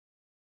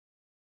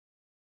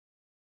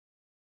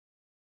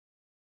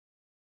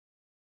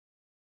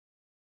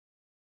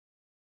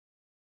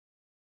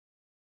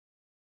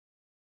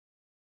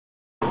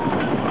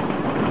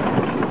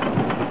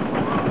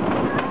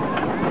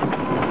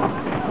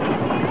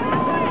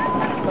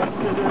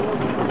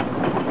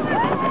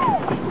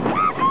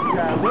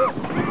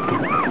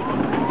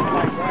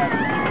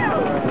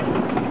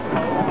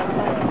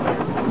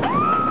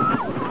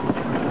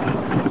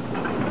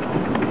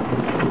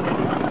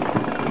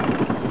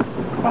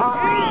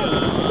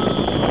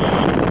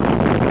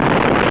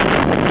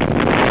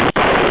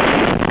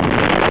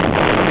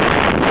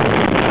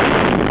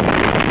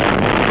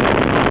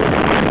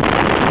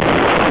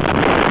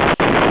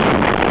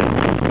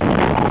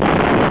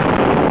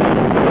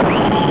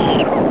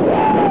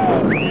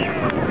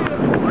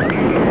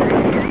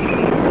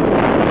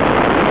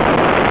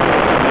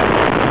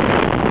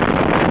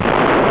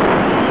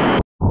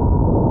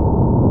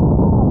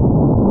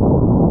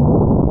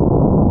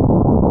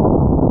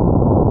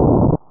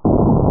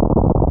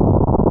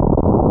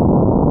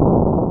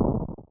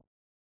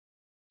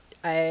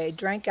I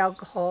drank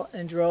alcohol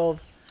and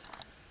drove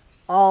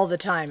all the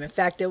time. In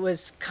fact, it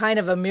was kind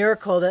of a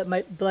miracle that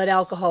my blood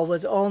alcohol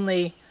was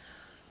only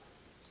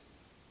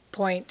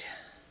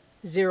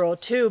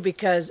 0.02,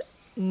 because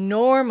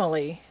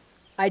normally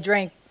I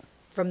drank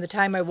from the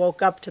time I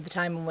woke up to the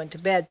time I went to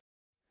bed.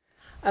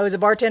 I was a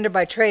bartender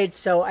by trade,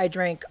 so I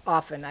drank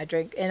often.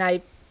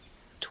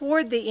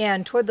 Toward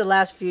the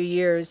last few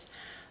years,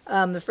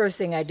 the first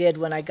thing I did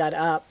when I got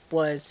up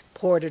was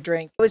pour a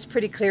drink. I was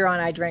pretty clear on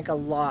I drank a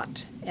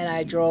lot, and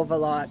I drove a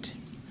lot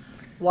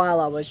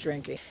while I was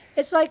drinking.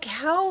 It's like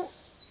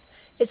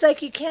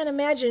you can't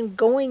imagine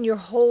going your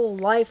whole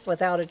life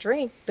without a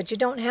drink, but you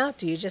don't have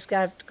to. You just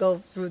got to go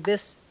through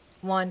this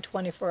one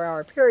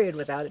 24-hour period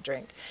without a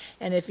drink.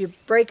 And if you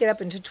break it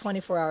up into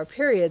 24-hour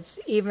periods,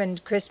 even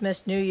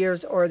Christmas, New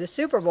Year's, or the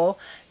Super Bowl,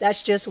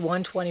 that's just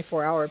one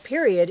 24-hour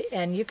period,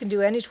 and you can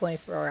do any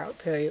 24-hour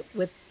period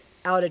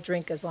without a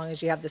drink as long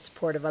as you have the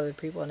support of other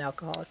people in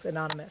Alcoholics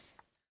Anonymous.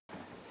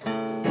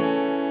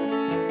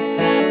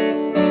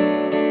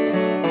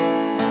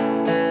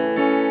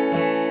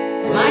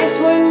 Life's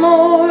worth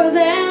more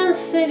than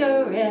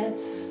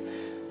cigarettes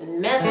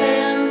and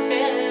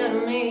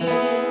methamphetamine.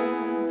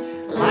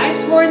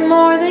 Life's worth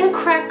more than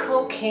crack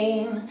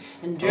cocaine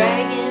and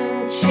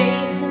dragon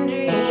chasing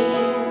dreams.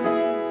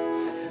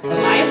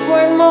 Life's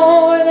worth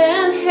more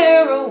than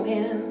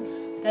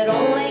heroin that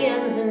only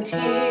ends in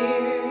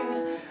tears.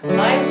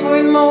 Life's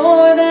worth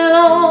more than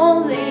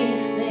all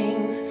these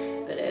things,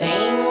 but it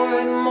ain't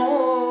worth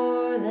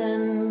more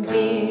than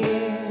beer.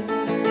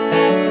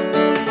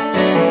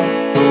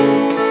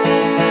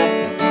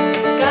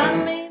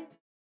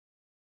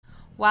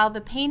 While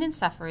the pain and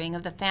suffering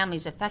of the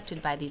families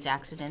affected by these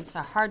accidents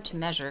are hard to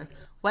measure,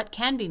 what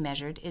can be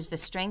measured is the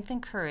strength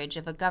and courage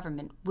of a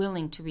government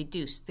willing to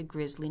reduce the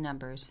grisly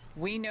numbers.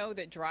 We know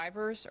that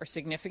drivers are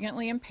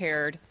significantly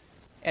impaired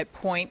at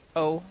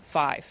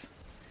 0.05.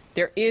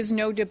 There is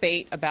no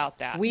debate about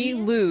that. We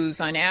lose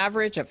on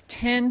average of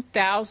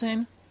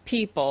 10,000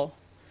 people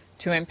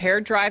to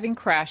impaired driving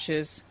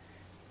crashes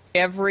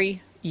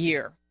every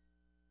year.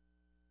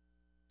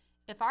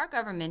 If our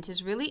government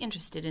is really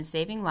interested in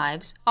saving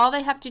lives, all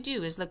they have to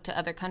do is look to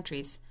other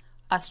countries.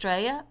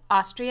 Australia,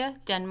 Austria,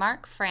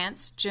 Denmark,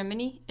 France,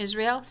 Germany,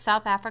 Israel,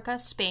 South Africa,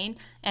 Spain,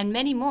 and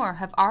many more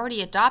have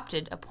already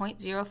adopted a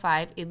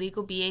 0.05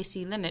 illegal BAC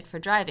limit for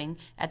driving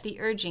at the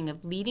urging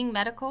of leading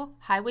medical,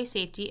 highway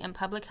safety, and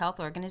public health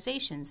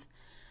organizations.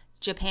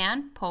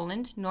 Japan,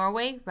 Poland,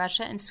 Norway,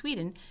 Russia, and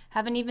Sweden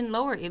have an even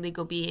lower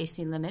illegal BAC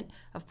limit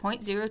of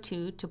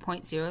 0.02 to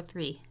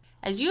 0.03.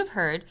 As you have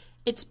heard,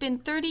 it's been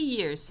 30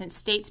 years since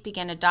states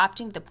began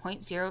adopting the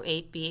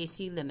 0.08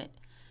 BAC limit.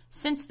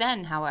 Since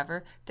then,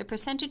 however, the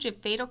percentage of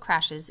fatal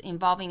crashes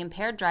involving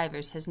impaired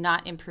drivers has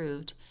not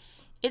improved.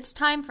 It's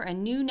time for a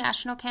new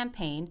national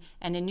campaign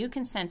and a new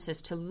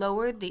consensus to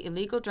lower the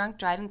illegal drunk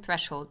driving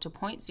threshold to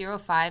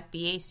 0.05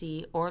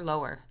 BAC or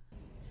lower.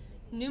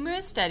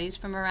 Numerous studies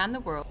from around the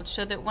world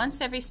show that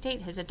once every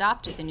state has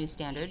adopted the new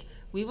standard,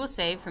 we will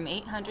save from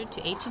 800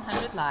 to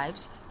 1,800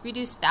 lives,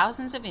 reduce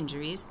thousands of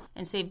injuries,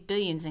 and save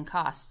billions in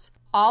costs,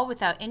 all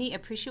without any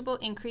appreciable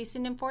increase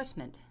in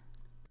enforcement.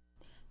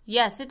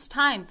 Yes, it's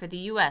time for the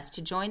U.S.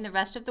 to join the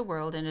rest of the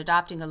world in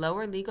adopting a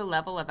lower legal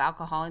level of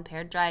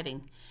alcohol-impaired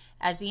driving.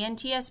 As the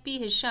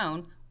NTSB has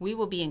shown, we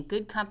will be in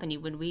good company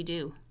when we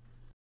do.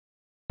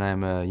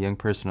 I'm a young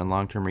person in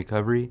long-term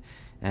recovery,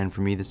 and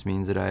for me this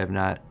means that I have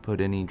not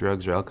put any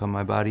drugs or alcohol in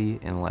my body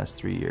in the last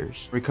 3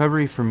 years.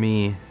 Recovery for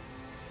me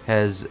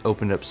has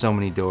opened up so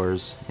many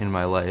doors in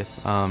my life.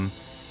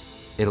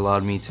 It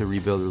allowed me to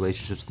rebuild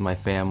relationships with my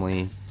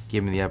family,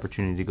 gave me the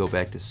opportunity to go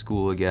back to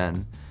school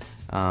again.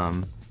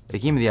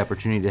 It gave me the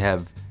opportunity to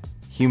have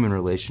human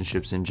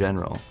relationships in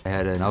general. I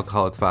had an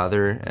alcoholic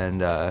father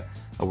and a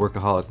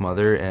workaholic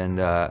mother,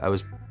 and I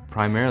was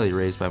primarily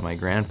raised by my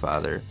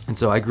grandfather. And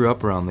so I grew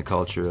up around the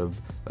culture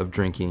of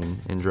drinking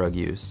and drug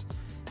use.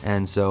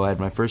 And so I had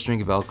my first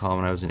drink of alcohol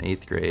when I was in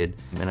 8th grade,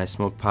 and I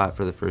smoked pot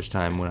for the first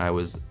time when I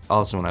was in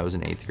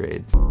 8th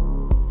grade.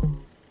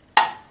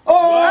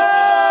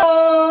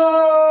 Oh!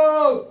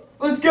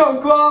 Let's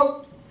go,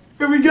 Chloe!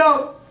 Here we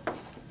go!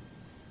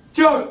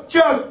 Chug,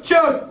 chug,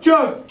 chug,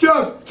 chug,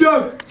 chug,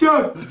 chug,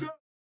 chug!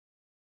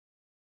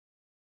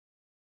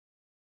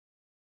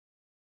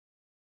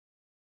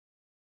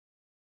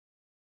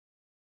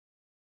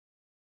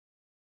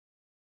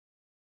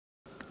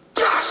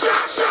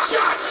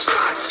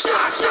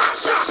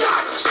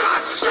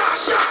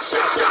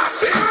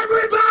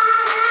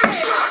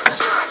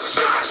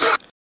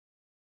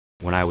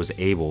 When I was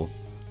able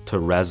to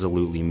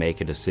resolutely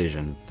make a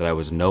decision that I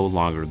was no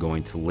longer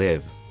going to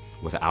live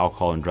with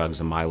alcohol and drugs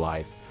in my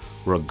life,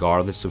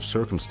 regardless of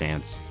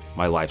circumstance,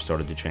 my life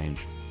started to change.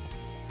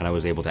 And I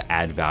was able to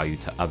add value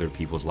to other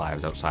people's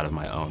lives outside of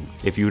my own.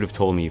 If you would have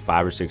told me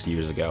 5 or 6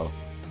 years ago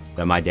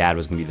that my dad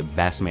was going to be the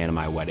best man at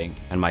my wedding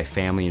and my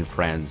family and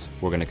friends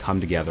were going to come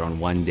together on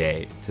one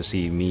day to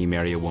see me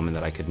marry a woman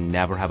that I could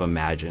never have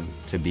imagined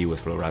to be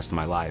with for the rest of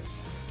my life,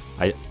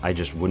 I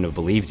just wouldn't have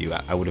believed you.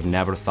 I would have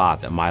never thought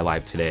that my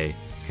life today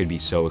could be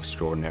so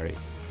extraordinary.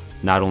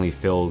 Not only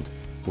filled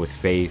with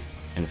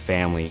faith and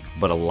family,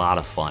 but a lot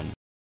of fun.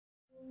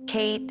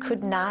 Kate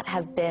could not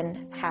have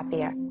been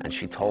happier. And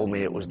she told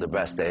me it was the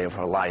best day of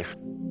her life.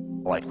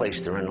 Well, I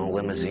placed her in a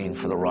limousine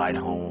for the ride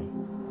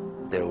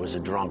home. There was a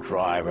drunk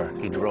driver.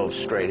 He drove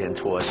straight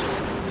into us,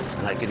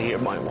 and I could hear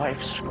my wife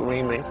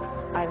screaming.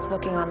 I was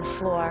looking on the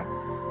floor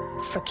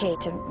for Kate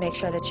to make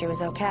sure that she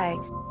was okay.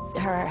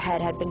 Her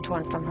head had been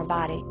torn from her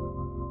body.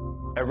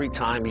 Every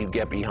time you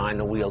get behind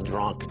the wheel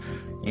drunk,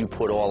 you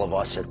put all of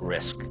us at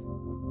risk.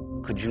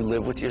 Could you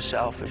live with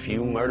yourself if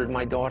you murdered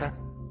my daughter?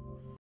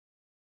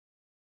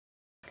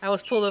 I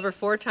was pulled over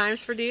 4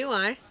 times for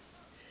DUI,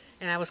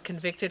 and I was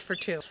convicted for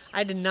 2.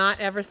 I did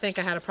not ever think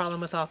I had a problem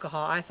with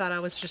alcohol. I thought I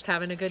was just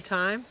having a good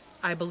time.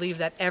 I believe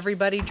that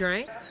everybody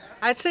drank.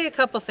 I'd say a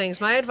couple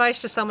things. My advice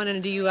to someone in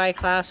a DUI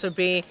class would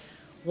be,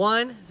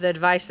 1, the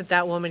advice that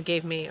that woman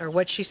gave me, or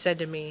what she said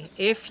to me.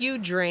 If you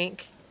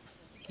drink,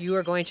 you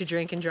are going to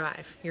drink and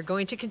drive. You're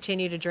going to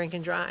continue to drink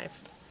and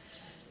drive.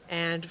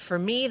 And for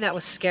me, that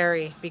was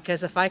scary,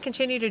 because if I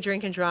continue to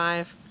drink and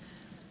drive,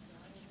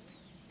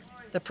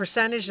 the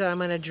percentage that I'm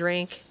going to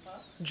drink,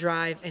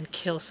 drive, and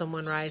kill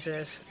someone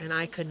rises, and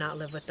I could not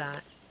live with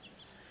that.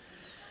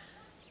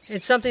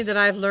 It's something that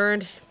I've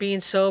learned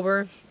being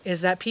sober,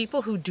 is that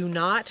people who do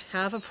not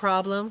have a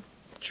problem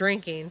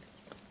drinking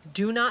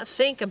do not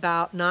think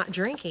about not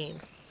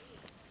drinking.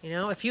 You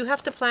know, if you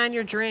have to plan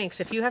your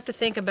drinks, if you have to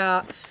think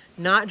about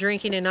not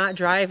drinking and not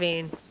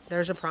driving,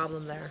 there's a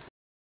problem there.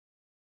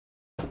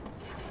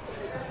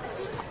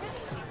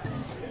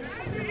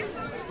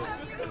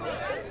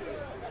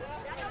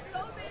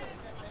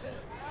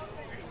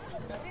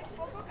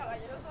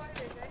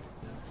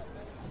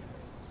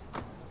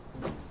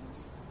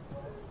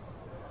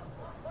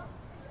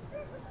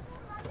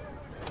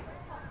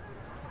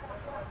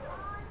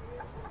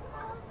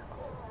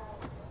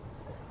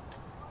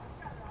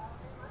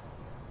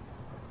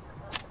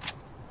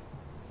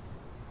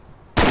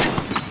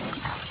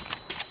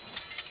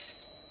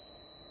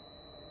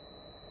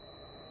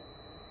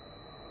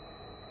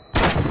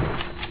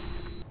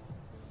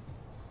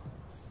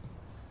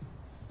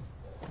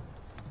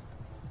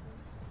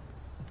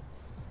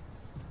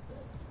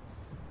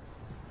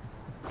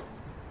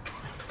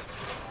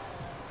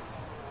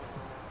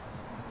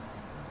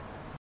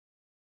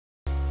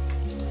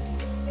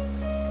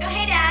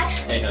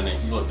 Hey, honey,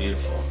 you look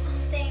beautiful.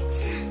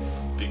 Thanks.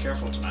 Be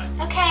careful tonight.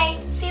 Okay,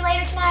 see you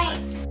later tonight.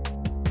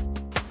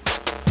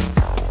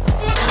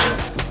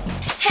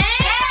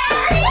 Hey!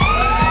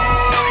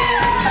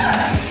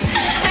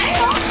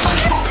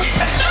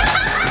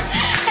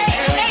 Hey,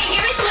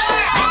 give me some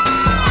more.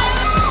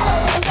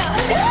 Let's go.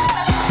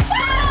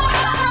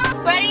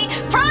 Ready?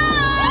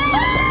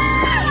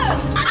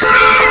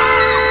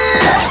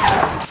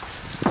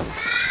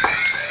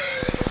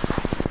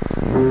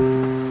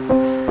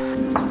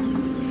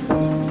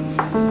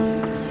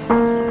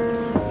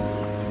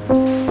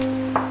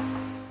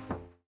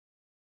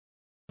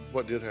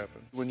 What did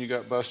happen when you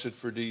got busted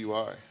for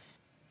DUI?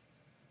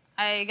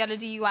 I got a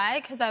DUI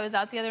because I was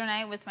out the other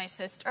night with my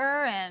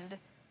sister, and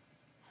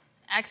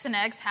X and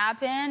X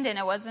happened, and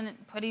it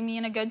wasn't putting me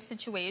in a good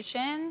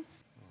situation.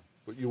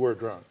 But you were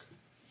drunk.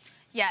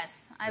 Yes,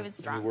 I was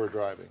drunk. You were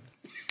driving.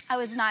 I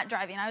was not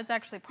driving. I was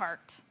actually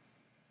parked.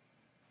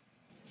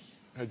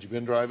 Had you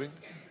been driving?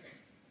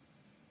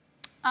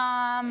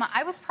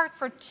 I was parked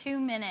for 2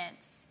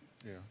 minutes.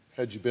 Yeah.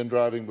 Had you been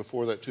driving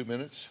before that 2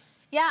 minutes?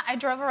 Yeah, I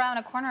drove around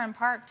a corner and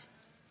parked,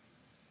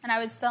 and I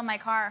was still in my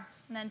car.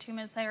 And then 2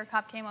 minutes later, a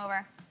cop came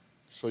over.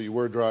 So you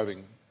were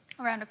driving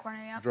Around a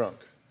corner, yeah. drunk?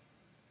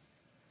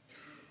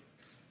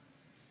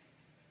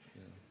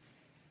 Yeah.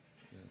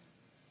 Yeah.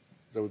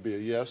 That would be a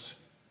yes?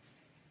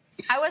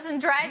 I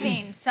wasn't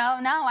driving, so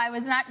no, I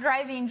was not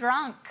driving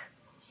drunk.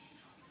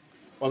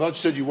 Well, I thought you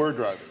said you were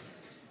driving.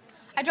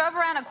 I drove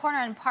around a corner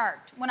and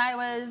parked.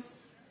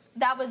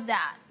 That was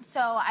that. So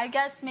I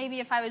guess maybe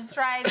if I was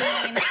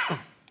driving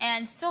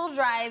and still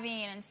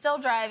driving,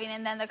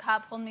 and then the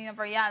cop pulled me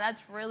over, yeah,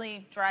 that's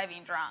really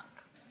driving drunk.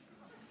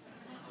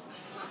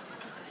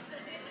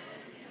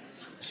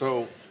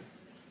 So,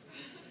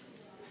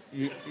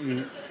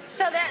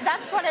 So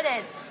that's what it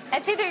is.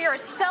 It's either you're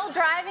still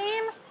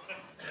driving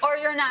or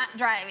you're not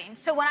driving.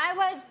 So when I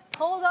was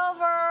pulled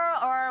over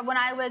or when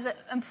I was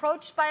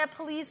approached by a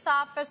police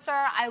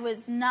officer, I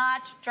was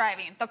not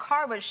driving. The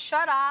car was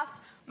shut off.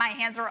 My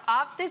hands were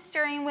off the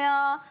steering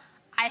wheel.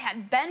 I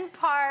had been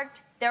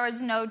parked. There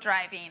was no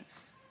driving.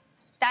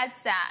 That's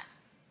that.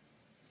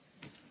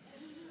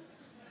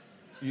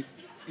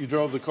 You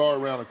drove the car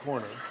around a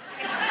corner.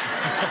 Yep.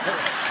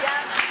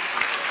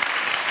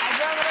 I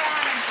drove it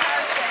around and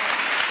parked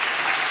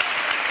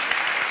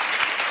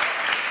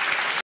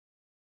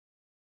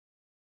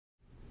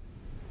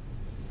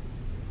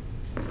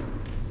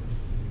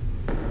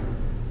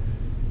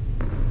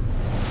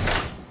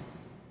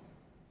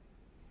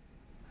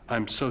it.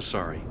 I'm so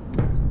sorry.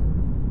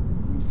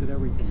 We did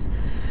everything.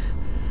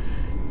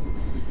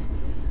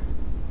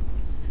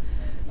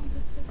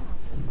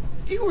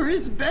 You were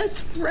his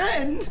best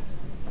friend.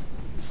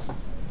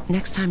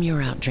 Next time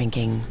you're out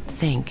drinking,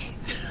 think,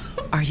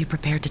 are you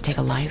prepared to take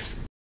a life?